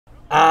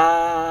The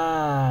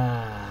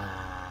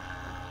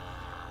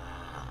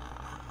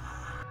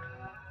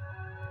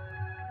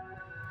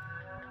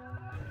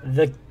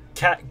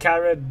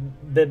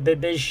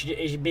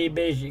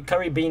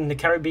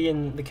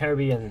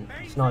Caribbean.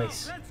 It's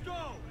nice.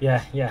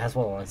 Yeah, that's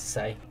what I wanted to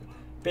say.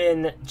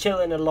 Been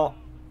chilling a lot,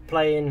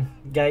 playing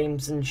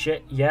games and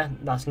shit. Yeah,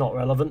 that's not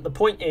relevant. The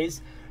point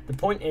is,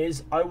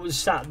 I was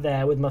sat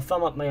there with my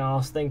thumb up my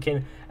arse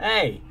thinking,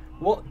 hey,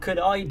 what could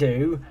I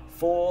do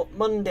for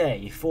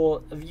Monday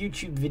for a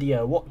YouTube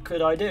video? What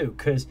could I do?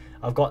 Because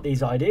I've got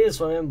these ideas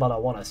for him, but I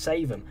want to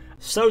save them.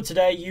 So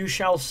today you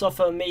shall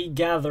suffer me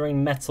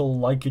gathering metal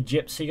like a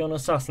gypsy on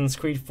Assassin's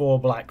Creed 4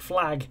 Black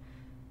Flag.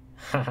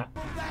 Haha.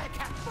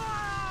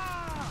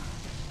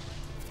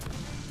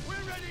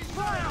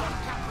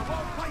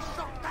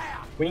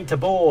 We need to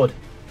board,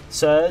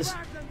 sirs.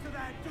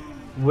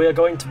 We're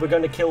going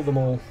to kill them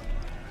all,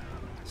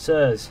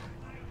 sirs.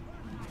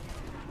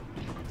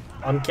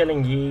 I'm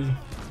killing ye.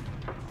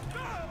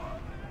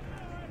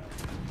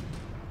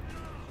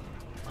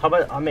 How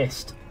about I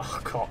missed? Oh,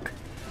 cock.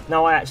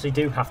 Now I actually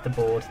do have to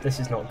board. This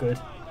is not good.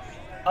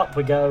 Up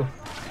we go.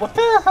 What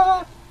the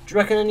hell? Do you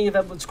reckon any of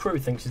Edward's crew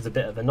thinks he's a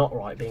bit of a not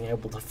right being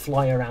able to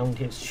fly around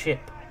his ship,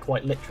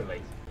 quite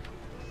literally?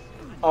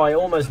 Oh, I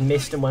almost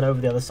missed and went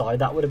over the other side.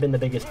 That would have been the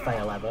biggest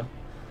fail ever.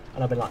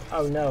 And I've been like,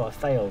 oh no, I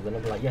failed. And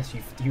I'd be like, yes,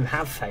 you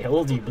have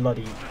failed, you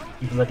bloody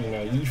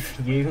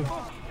knave, you.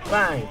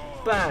 Bang,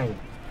 bang,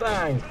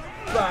 bang,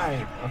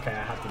 bang. Okay,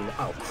 I have to do that.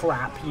 Oh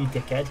crap, you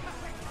dickhead.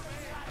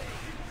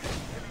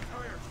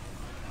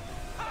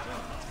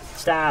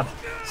 Stab,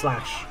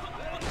 slash.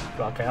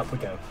 Okay, up we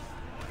go.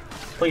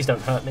 Please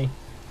don't hurt me.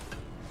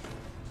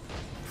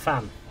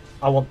 Fam,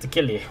 I want to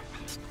kill you.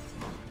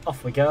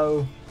 Off we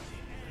go.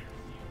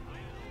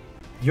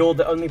 You're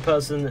the only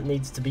person that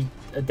needs to be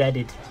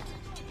deaded.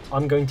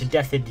 I'm going to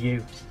deathid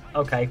you.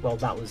 Okay, well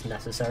that was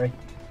necessary.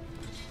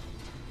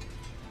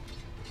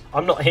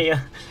 I'm not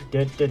here.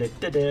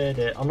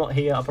 I'm not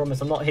here, I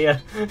promise I'm not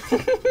here.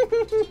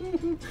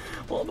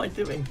 What am I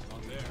doing?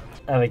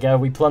 There we go,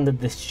 we plundered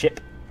this ship.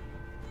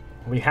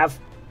 We have.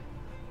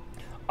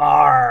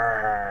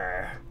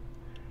 Arr!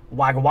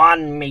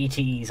 Wagwan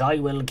mateys, I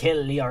will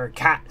kill your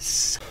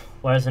cats.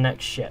 Where's the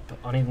next ship?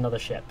 I need another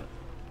ship.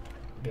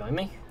 Behind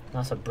me?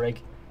 That's a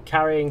brig.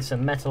 Carrying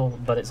some metal,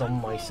 but it's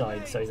on my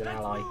side, so he's an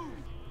ally.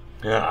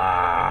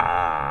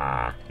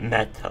 Ah,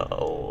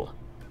 metal.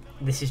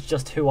 This is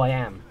just who I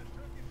am.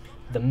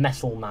 The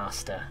Metal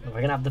Master.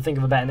 We're gonna have to think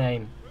of a better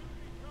name.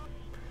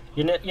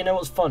 You know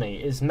what's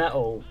funny is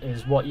metal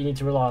is what you need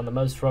to rely on the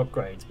most for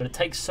upgrades, but it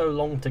takes so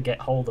long to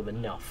get hold of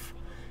enough.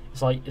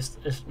 It's like it's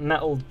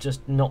metal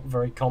just not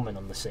very common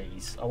on the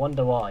seas. I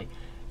wonder why.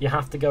 You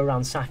have to go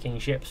around sacking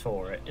ships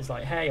for it. It's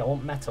like, hey, I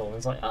want metal. And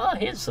it's like, oh,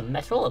 here's some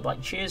metal. I'm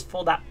like, cheers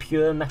for that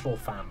pure metal,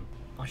 fam.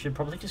 I should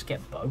probably just get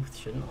both,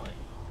 shouldn't I?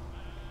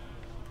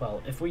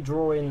 Well, if we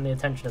draw in the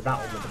attention of that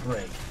one with the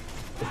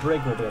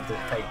brig will be able to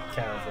take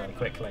care of really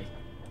quickly.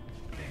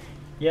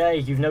 Yay,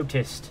 you've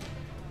noticed.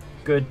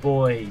 Good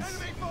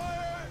boys.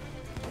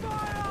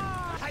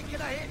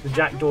 The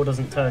jackdaw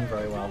doesn't turn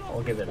very well,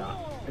 I'll give it that.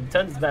 It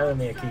turns better than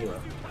the Akira.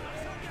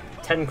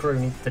 10 crew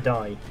needs to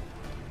die.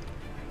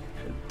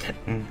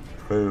 10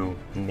 crew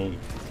need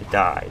to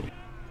die.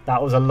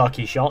 That was a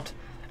lucky shot,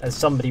 as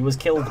somebody was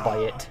killed by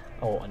it.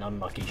 Or an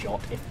unlucky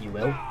shot, if you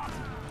will.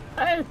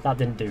 That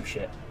didn't do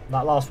shit.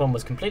 That last one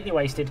was completely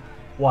wasted.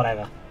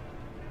 Whatever.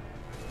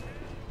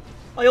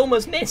 I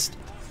almost missed!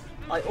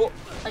 I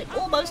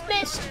almost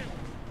missed!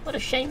 What a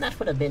shame that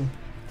would have been.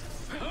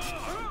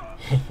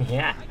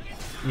 Yeah,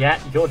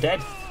 you're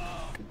dead.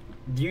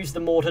 Use the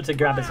mortar to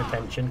grab its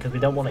attention, because we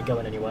don't want it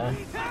going anywhere.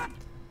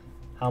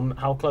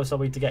 How close are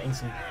we to getting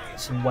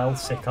some well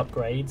sick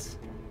upgrades?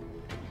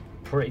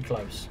 Pretty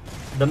close.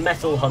 The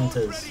Metal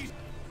Hunters.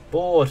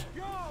 Board.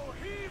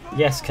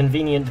 Yes,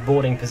 convenient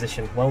boarding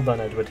position. Well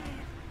done, Edward.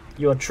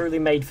 You are truly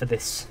made for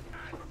this.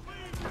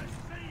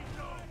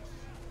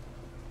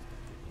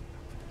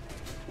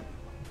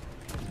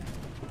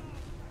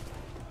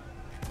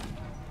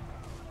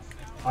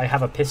 I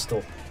have a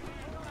pistol.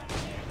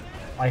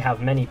 I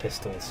have many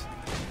pistols.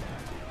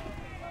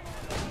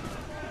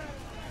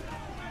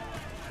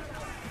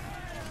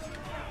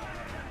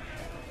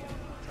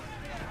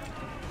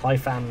 Hi,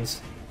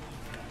 fams.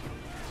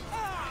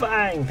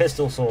 Bang!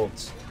 Pistol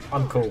swords.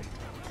 I'm cool.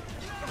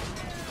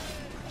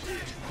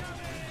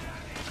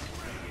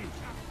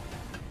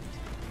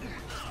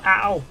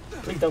 Ow!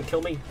 Please don't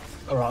kill me.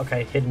 Alright,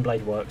 okay. Hidden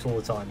blade works all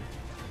the time.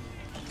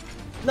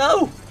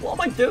 No! What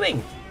am I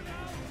doing?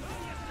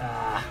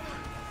 Ah.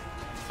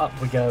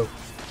 Up we go.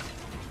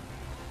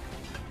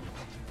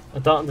 I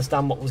don't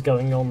understand what was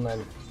going on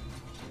then.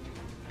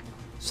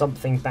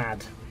 Something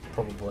bad,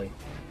 probably.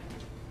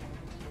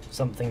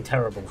 Something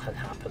terrible had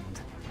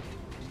happened.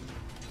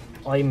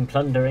 I'm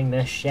plundering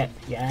this ship,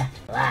 yeah?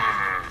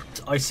 Ah.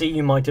 I see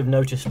you might have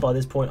noticed by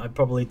this point I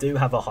probably do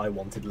have a high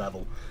wanted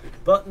level.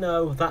 But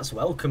no, that's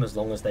welcome as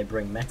long as they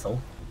bring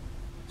metal.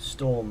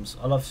 Storms.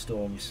 I love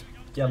storms.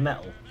 Do you have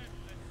metal?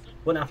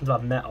 Wouldn't happen to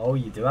have metal. Oh,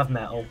 you do have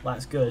metal.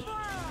 That's good.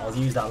 I'll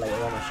use that later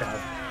on, I shall.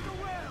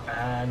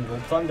 And we'll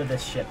plunder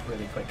this ship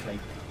really quickly.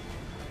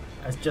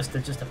 As just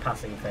a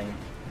passing thing.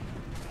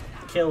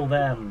 Kill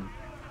them.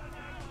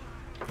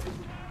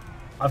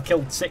 I've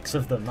killed 6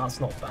 of them, that's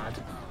not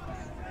bad.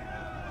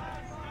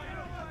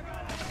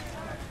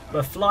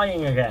 We're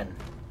flying again.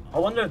 I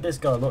wonder if this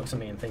guy looks at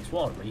me and thinks,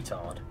 what a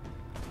retard.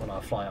 When I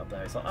fly up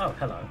there, it's like, oh,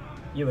 hello.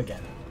 You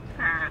again.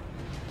 Ah.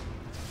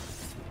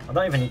 I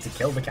don't even need to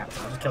kill the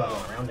captain, I'll just kill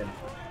everyone around him.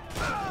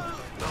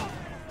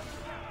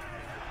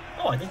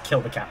 Oh, I did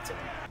kill the captain.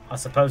 I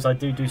suppose I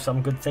do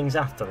some good things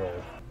after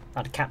all.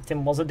 That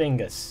captain was a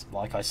dingus.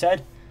 Like I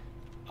said,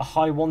 a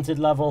high wanted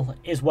level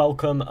is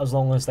welcome as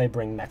long as they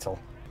bring metal.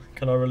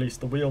 Can I release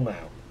the wheel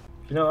now?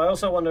 You know, I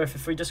also wonder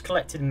if we just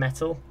collected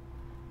metal,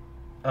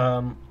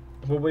 will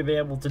we be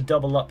able to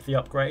double up the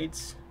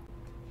upgrades?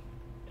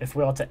 If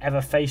we are to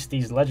ever face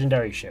these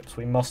legendary ships,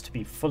 we must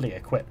be fully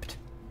equipped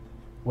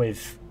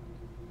with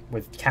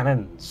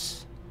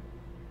cannons,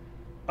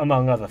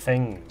 among other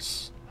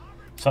things,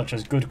 such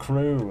as good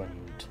crew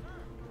and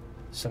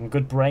some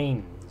good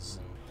brains.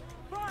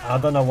 I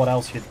don't know what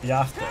else you'd be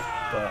after,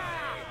 but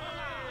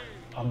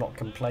I'm not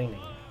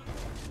complaining.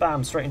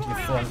 Bam, straight into your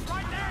front.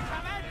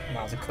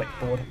 That was a quick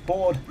board.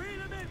 Board!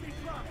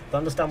 Don't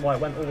understand why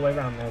it went all the way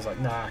around and I was like,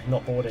 nah,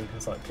 not boarding.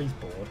 It's like, please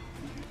board.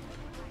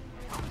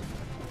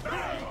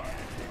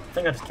 I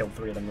think I just killed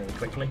 3 of them really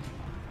quickly.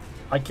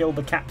 I killed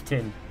the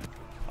captain.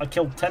 I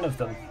killed 10 of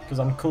them, because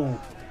I'm cool.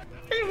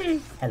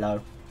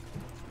 Hello.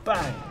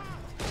 Bang!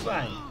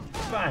 Bang!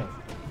 Bang!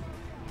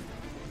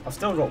 I've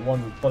still got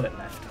 1 bullet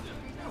left.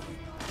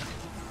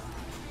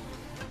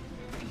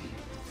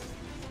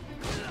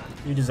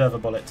 You deserve a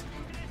bullet.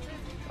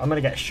 I'm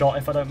gonna get shot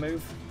if I don't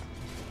move.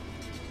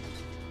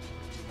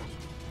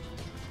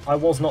 I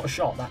was not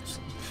shot, that's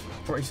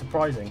pretty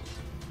surprising.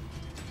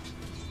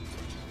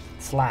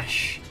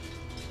 Slash.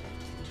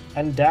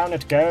 And down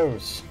it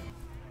goes.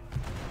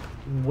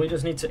 We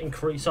just need to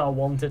increase our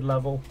wanted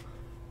level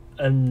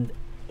and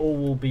all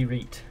will be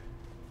reet.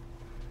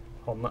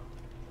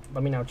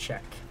 Let me now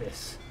check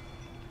this.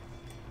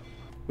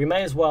 We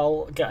may as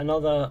well get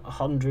another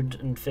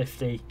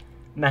 150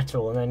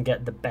 metal and then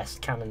get the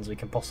best cannons we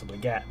can possibly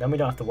get. Then we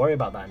don't have to worry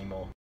about that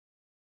anymore.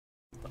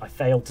 I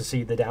failed to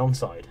see the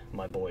downside,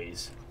 my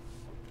boys.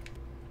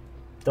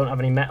 Don't have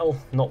any metal?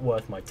 Not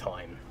worth my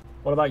time.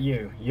 What about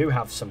you? You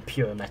have some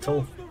pure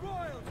metal.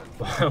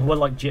 We're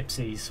like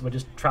gypsies. We're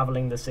just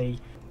travelling the sea.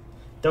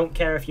 Don't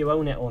care if you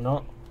own it or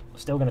not.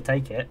 Still going to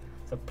take it.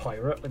 It's a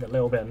pirate with a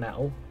little bit of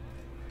metal.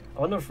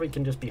 I wonder if we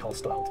can just be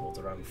hostile towards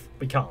our own.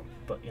 We can't,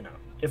 but you know,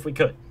 if we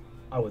could,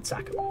 I would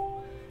sack them.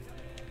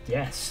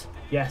 Yes,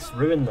 yes,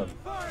 ruin them.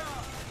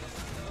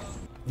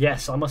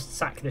 Yes, I must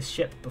sack this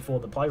ship before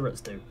the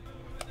pirates do.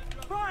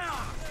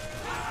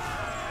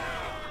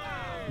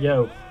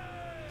 Yo,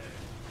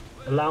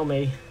 allow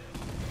me.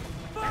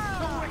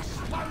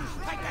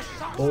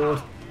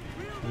 Board.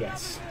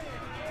 Yes.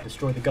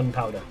 Destroy the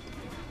gunpowder.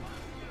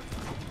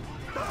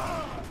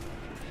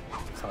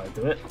 That's how I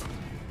do it.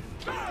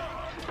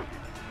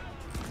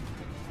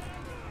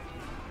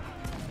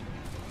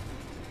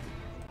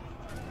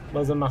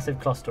 There's a massive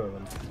cluster of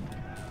them.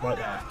 Right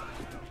there.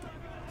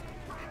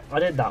 I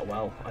did that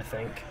well, I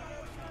think.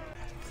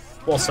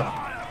 What's up?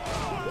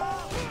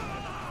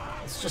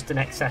 It's just an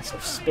excess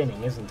of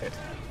spinning, isn't it?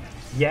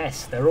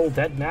 Yes, they're all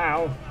dead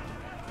now.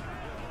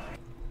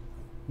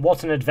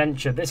 What an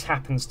adventure this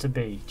happens to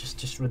be.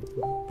 Just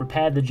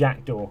repair the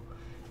jackdaw.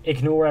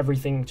 Ignore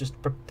everything. Just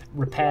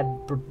repair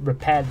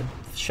the...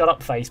 Shut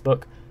up,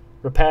 Facebook.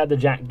 Repair the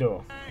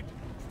jackdaw.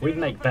 We'd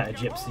make better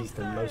gypsies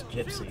than most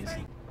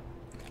gypsies.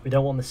 We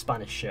don't want the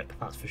Spanish ship,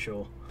 that's for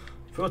sure.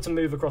 If we were to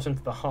move across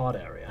into the hard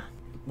area,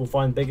 we'll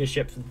find bigger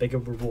ships with bigger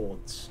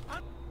rewards.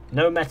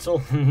 No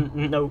metal,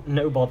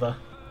 no bother.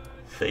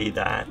 See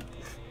that?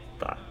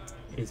 That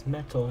is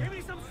metal.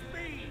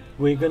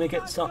 We're gonna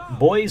get some...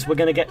 Boys, we're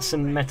gonna get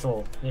some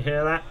metal. You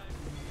hear that?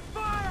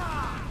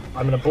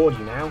 I'm gonna board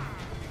you now.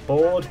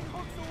 Board.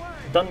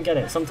 Don't get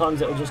it.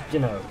 Sometimes it'll just, you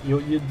know,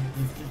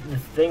 the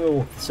thing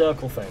will...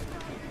 circle thing.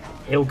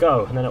 It'll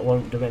go, and then it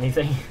won't do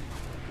anything.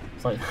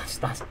 It's like,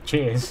 that's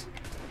cheers.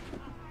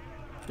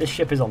 This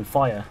ship is on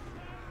fire.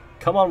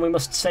 Come on, we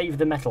must save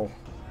the metal.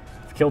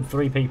 I've killed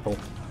 3 people.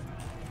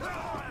 A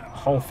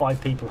whole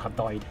 5 people have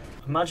died.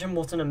 Imagine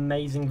what an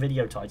amazing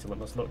video title it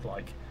must look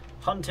like.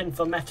 Hunting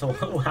for metal.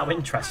 Oh, how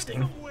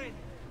interesting.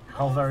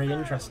 How very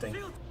interesting.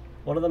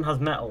 One of them has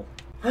metal.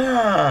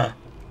 Ah!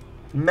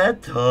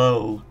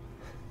 Metal!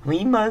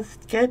 We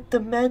must get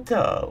the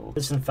metal.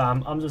 Listen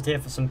fam, I'm just here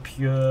for some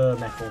pure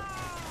metal.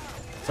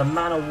 It's a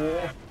man of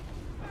war.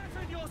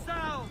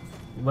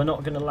 We're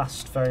not going to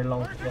last very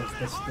long against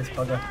this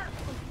bugger.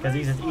 Because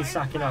he's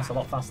sacking us a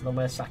lot faster than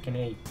we're sacking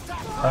he. It's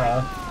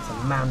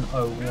a man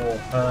o' war.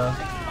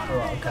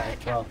 Oh, okay,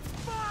 well.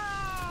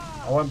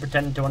 I won't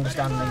pretend to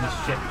understand these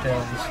ship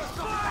terms.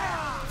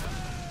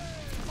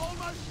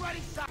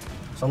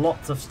 So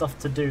lots of stuff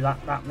to do,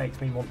 that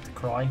makes me want to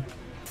cry.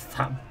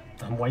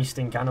 I'm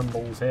wasting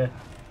cannonballs here.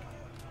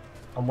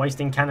 I'm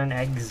wasting cannon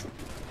eggs.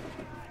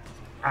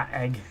 At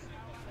egg.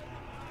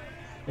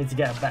 Need to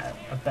get a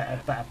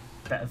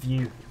better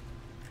view.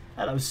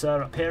 Hello,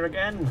 sir, up here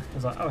again. I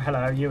was like, oh,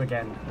 hello, you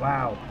again.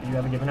 Wow, have you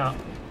ever given up?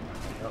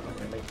 No, not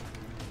really.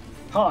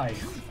 Hi,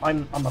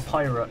 I'm a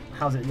pirate.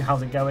 How's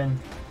it going?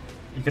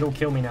 You could all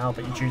kill me now,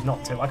 but you choose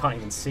not to. I can't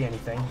even see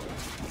anything.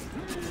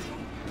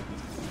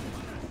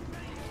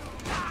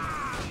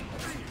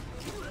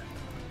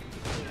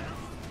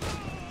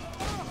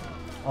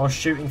 I was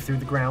shooting through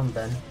the ground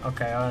then.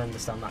 Okay, I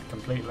understand that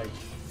completely.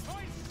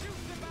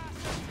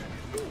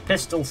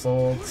 Pistol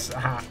swords.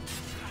 Aha.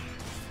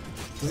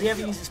 Does he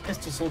ever use his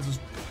pistol swords as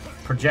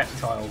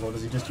projectiles, or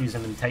does he just use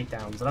them in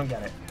takedowns? I don't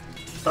get it.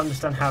 I don't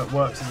understand how it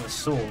works as a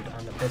sword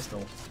and a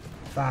pistol.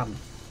 Bam.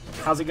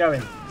 How's it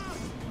going?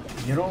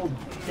 You're all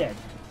dead.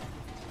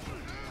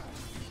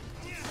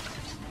 I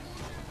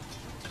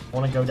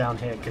want to go down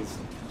here because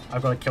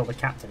I've got to kill the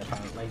captain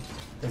apparently.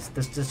 There's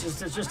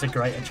just a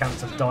greater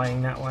chance of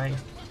dying that way.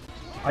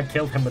 I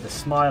killed him with a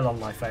smile on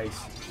my face.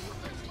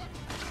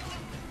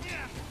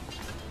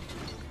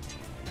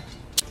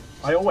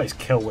 I always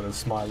kill with a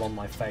smile on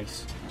my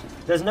face.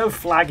 There's no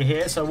flag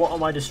here, so what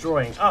am I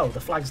destroying? Oh, the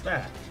flag's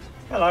there.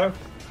 Hello.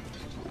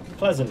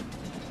 Pleasant.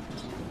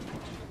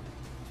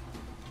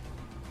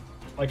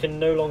 I can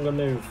no longer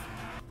move.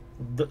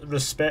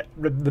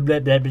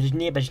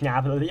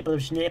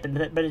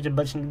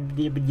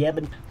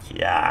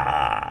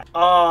 Yeah.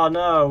 Oh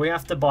no, we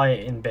have to buy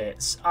it in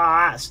bits.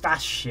 Ah,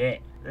 that's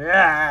shit.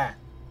 I'm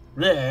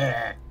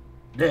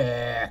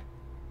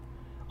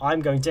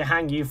going to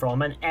hang you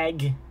from an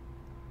egg.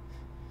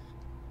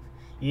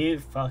 You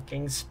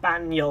fucking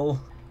spaniel.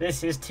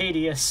 This is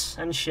tedious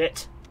and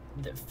shit.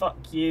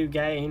 Fuck you,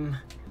 game.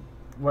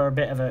 We're a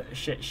bit of a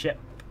shit ship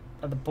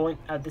at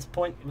this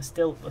point.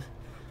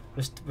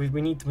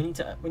 We need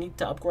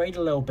to upgrade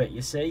a little bit,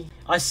 you see.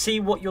 I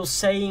see what you're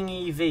saying,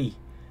 Evie.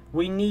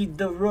 We need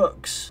the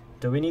rooks.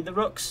 Do we need the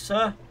rooks,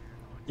 sir?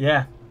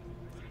 Yeah.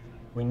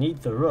 We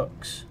need the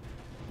rooks.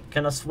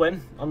 Can I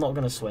swim? I'm not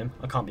gonna swim.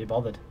 I can't be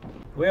bothered.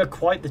 We are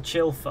quite the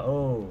chill for.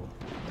 Oh.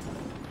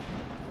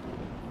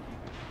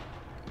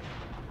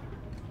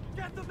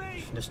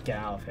 Just get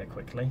out of here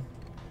quickly.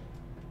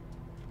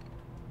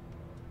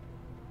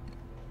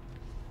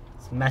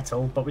 It's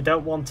metal, but we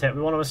don't want it.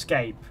 We want to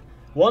escape.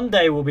 One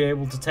day we'll be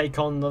able to take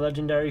on the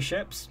legendary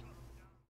ships.